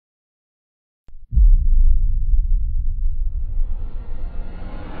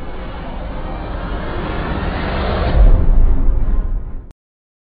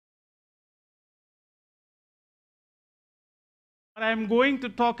I'm going to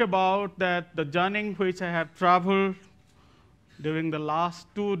talk about that the journey which I have traveled during the last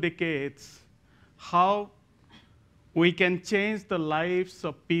 2 decades, how we can change the lives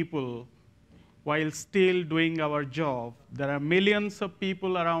of people while still doing our job. There are millions of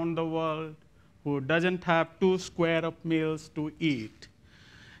people around the world who doesn't have 2 square of meals to eat.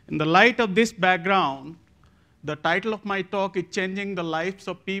 In the light of this background, the title of my talk is Changing the Lives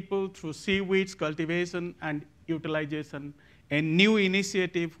of People Through Seaweeds Cultivation and Utilization, a new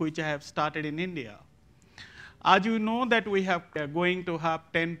initiative which I have started in India. As you know that we are going to have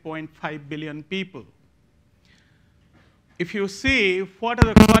 10.5 billion people. If you see what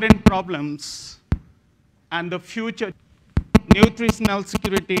are the current problems and the future, nutritional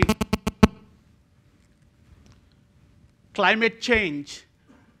security, climate change,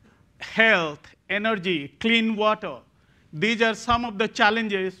 health, energy, clean water, these are some of the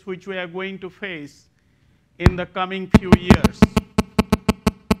challenges which we are going to face in the coming few years.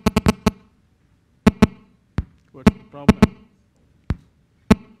 What's the problem?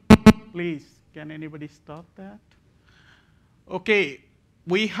 Please, can anybody stop that? Okay,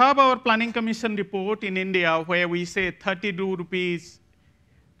 we have our Planning Commission report in India where we say 32 rupees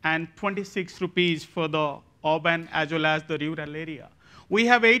and 26 rupees for the urban as well as the rural area. We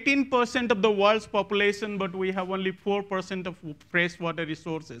have 18% of the world's population, but we have only 4% of freshwater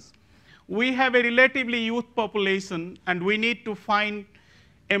resources. We have a relatively youth population, and we need to find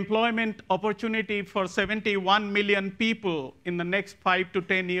employment opportunity for 71 million people in the next 5 to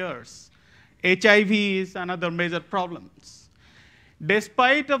 10 years. HIV is another major problem.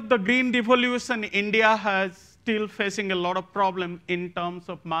 Despite of the green revolution, India has still facing a lot of problems in terms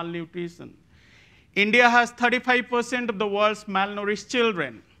of malnutrition. India has 35% of the world's malnourished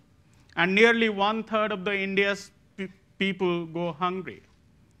children, and nearly 1/3 of the India's people go hungry.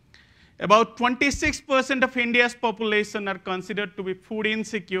 About 26% of India's population are considered to be food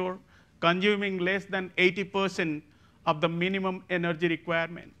insecure, consuming less than 80% of the minimum energy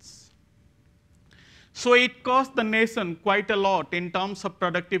requirements. So it costs the nation quite a lot in terms of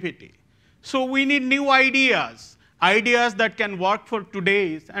productivity. So we need new ideas, ideas that can work for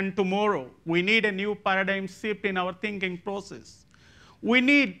today and tomorrow. We need a new paradigm shift in our thinking process. We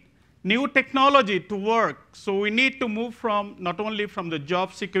need new technology to work. So we need to move from not only from the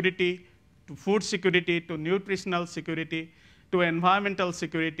job security to food security to nutritional security to environmental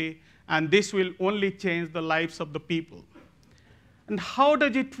security, and this will only change the lives of the people. And how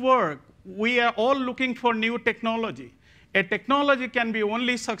does it work? We are all looking for new technology. A technology can be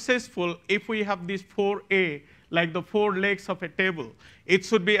only successful if we have these 4A, like the 4 legs of a table. It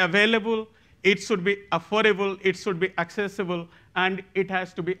should be available, it should be affordable, it should be accessible, and it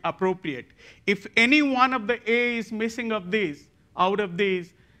has to be appropriate. If any one of the A is missing out of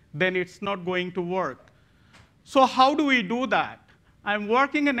these, then it's not going to work. So how do we do that? I'm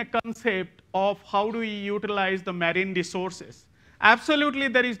working in a concept of how do we utilize the marine resources. Absolutely,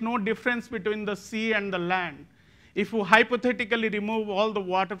 there is no difference between the sea and the land. If you hypothetically remove all the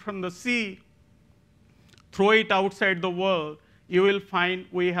water from the sea, throw it outside the world, you will find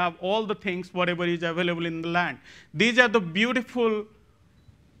we have all the things, whatever is available in the land. These are the beautiful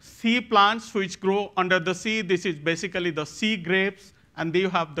sea plants which grow under the sea. This is basically the sea grapes, and you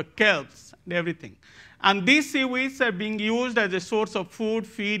have the kelps and everything. And these seaweeds are being used as a source of food,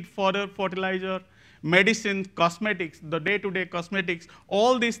 feed, fodder, fertilizer, medicine, cosmetics, the day-to-day cosmetics,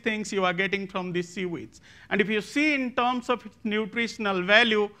 all these things you are getting from these seaweeds. And if you see in terms of its nutritional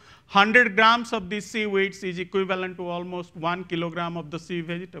value, 100 grams of these seaweeds is equivalent to almost 1 kilogram of the sea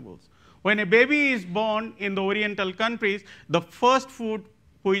vegetables. When a baby is born in the Oriental countries, the first food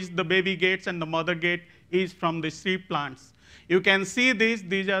which the baby gets and the mother gets is from the sea plants. You can see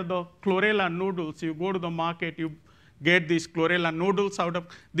these are the chlorella noodles. You go to the market, you get these chlorella noodles out of,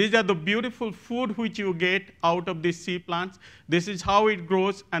 these are the beautiful food which you get out of these sea plants. This is how it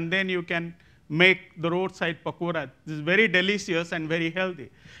grows, and then you can make the roadside pakora. This is very delicious and very healthy.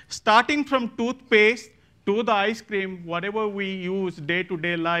 Starting from toothpaste to the ice cream, whatever we use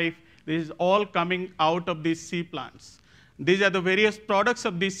day-to-day life, this is all coming out of these sea plants. These are the various products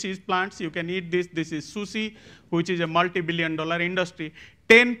of these sea plants. You can eat this. This is sushi, which is a multi-billion-dollar industry.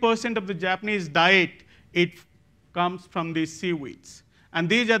 10% of the Japanese diet, it comes from these seaweeds. And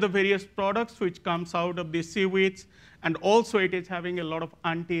these are the various products which comes out of these seaweeds, and also it is having a lot of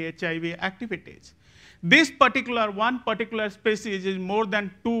anti-HIV activities. This one particular species is more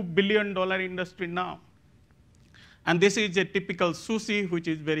than $2 billion industry now. And this is a typical sushi, which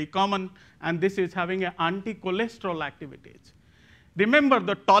is very common, and this is having an anti-cholesterol activities. Remember,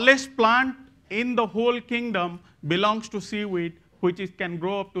 the tallest plant in the whole kingdom belongs to seaweed, which can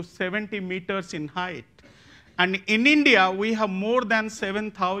grow up to 70 meters in height. And in India, we have more than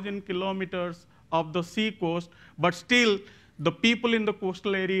 7,000 kilometers of the sea coast, but still the people in the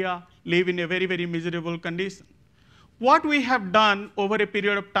coastal area live in a very, very miserable condition. What we have done over a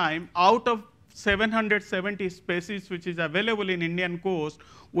period of time, out of 770 species which is available in Indian coast,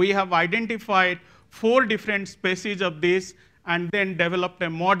 we have identified 4 different species of this and then developed a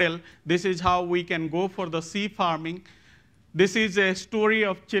model. This is how we can go for the sea farming. This is a story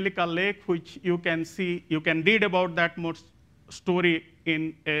of Chilika Lake, which you can see, you can read about that more story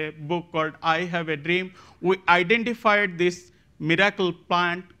in a book called I Have a Dream. We identified this miracle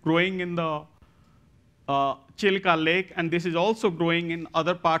plant growing in the Chilika Lake, and this is also growing in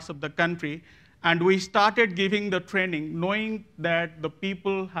other parts of the country. And we started giving the training, knowing that the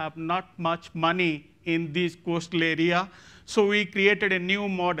people have not much money in this coastal area. So we created a new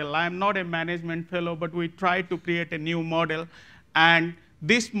model. I am not a management fellow, but we tried to create a new model. And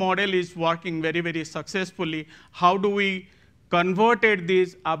this model is working very, very successfully. How do we converted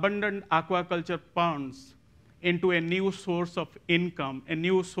these abundant aquaculture ponds into a new source of income, a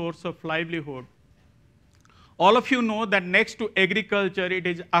new source of livelihood? All of you know that next to agriculture, it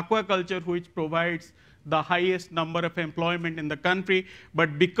is aquaculture which provides the highest number of employment in the country.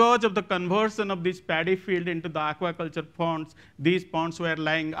 But because of the conversion of this paddy field into the aquaculture ponds, these ponds were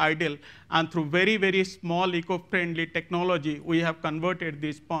lying idle. And through very, very small eco-friendly technology, we have converted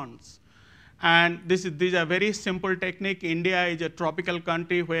these ponds. And these are very simple technique. India is a tropical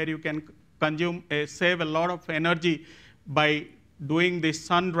country where you can save a lot of energy by doing this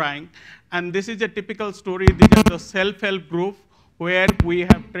sun drying. And this is a typical story. These are the self-help group where we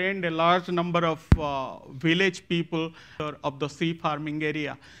have trained a large number of village people of the sea farming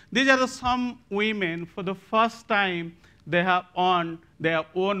area. These are some women, for the first time, they have earned their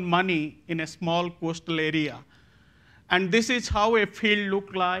own money in a small coastal area. And this is how a field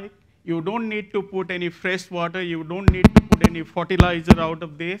looks like. You don't need to put any fresh water. You don't need to put any fertilizer out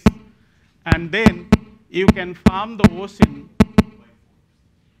of this. And then you can farm the ocean.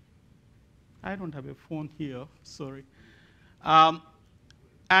 I don't have a phone here, sorry.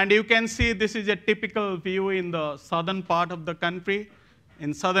 And you can see this is a typical view in the southern part of the country,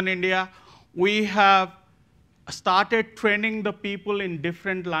 in southern India. We have started training the people in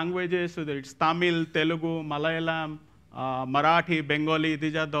different languages, whether it's Tamil, Telugu, Malayalam, Marathi, Bengali.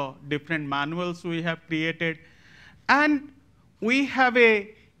 These are the different manuals we have created. And we have a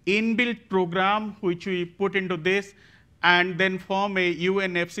inbuilt program which we put into this, and then form a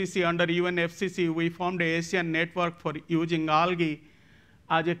UNFCCC. Under UNFCCC, we formed an Asian network for using algae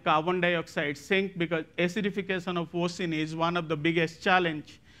as a carbon dioxide sink, because acidification of ocean is one of the biggest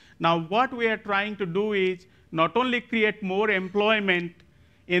challenge. Now, what we are trying to do is not only create more employment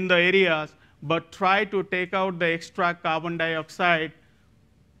in the areas, but try to take out the extra carbon dioxide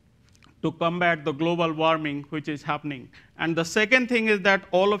to combat the global warming which is happening. And the second thing is that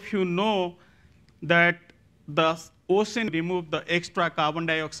all of you know that the ocean removed the extra carbon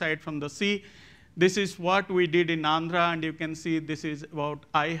dioxide from the sea. This is what we did in Andhra, and you can see this is about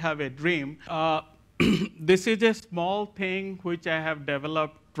I Have a Dream. This is a small thing which I have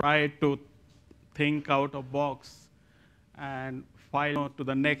developed, tried to think out of box and file to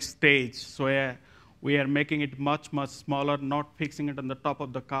the next stage. So we are making it much, much smaller, not fixing it on the top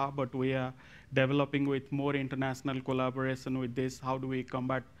of the car, but we are developing with more international collaboration with this. How do we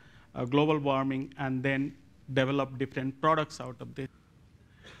combat global warming and then develop different products out of this?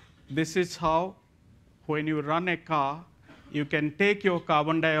 This is how, when you run a car, you can take your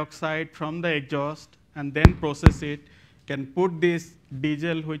carbon dioxide from the exhaust and then process it, can put this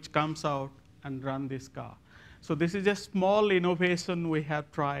diesel which comes out and run this car. So this is a small innovation we have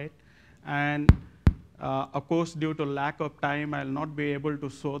tried. And of course, due to lack of time, I'll not be able to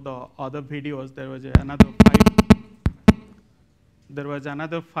show the other videos. There was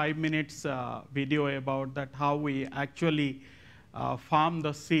another 5 minutes video about that, how we actually farm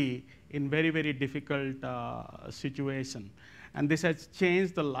the sea in very, very difficult situation. And this has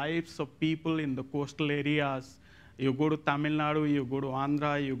changed the lives of people in the coastal areas. You go to Tamil Nadu, you go to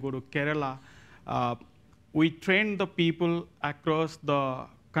Andhra, you go to Kerala. We train the people across the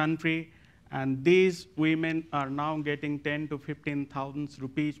country, and these women are now getting 10 to 15,000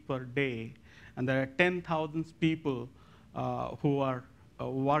 rupees per day. And there are 10,000 people who are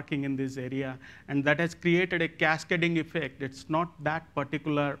working in this area, and that has created a cascading effect. It's not that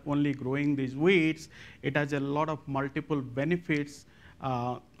particular only growing these weeds. It has a lot of multiple benefits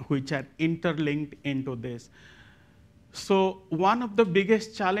which are interlinked into this. So one of the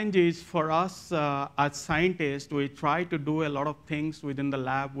biggest challenges for us as scientists, we try to do a lot of things within the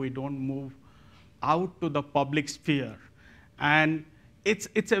lab. We don't move out to the public sphere. And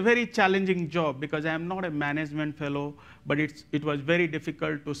it's a very challenging job because I am not a management fellow, but it was very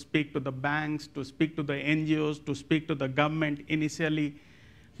difficult to speak to the banks, to speak to the NGOs, to speak to the government. Initially,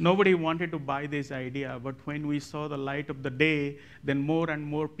 nobody wanted to buy this idea, but when we saw the light of the day, then more and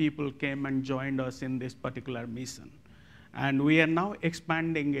more people came and joined us in this particular mission. And we are now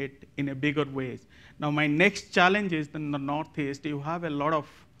expanding it in a bigger ways. Now, my next challenge is in the Northeast, you have a lot of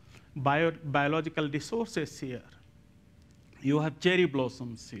biological resources here. You have cherry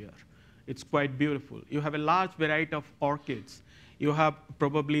blossoms here. It's quite beautiful. You have a large variety of orchids. You have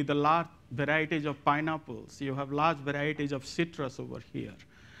probably the large varieties of pineapples. You have large varieties of citrus over here.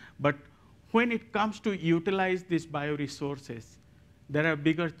 But when it comes to utilize these bioresources, there are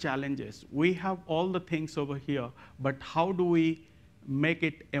bigger challenges. We have all the things over here, but how do we make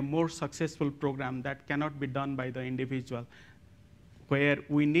it a more successful program that cannot be done by the individual? Where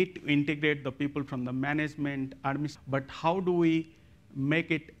we need to integrate the people from the management, but how do we make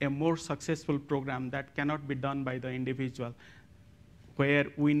it a more successful program that cannot be done by the individual? Where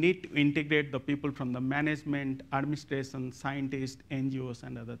we need to integrate the people from the management, administration, scientists, NGOs,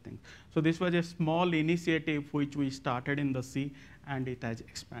 and other things. So this was a small initiative which we started in the sea, and it has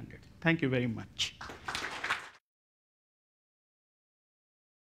expanded. Thank you very much.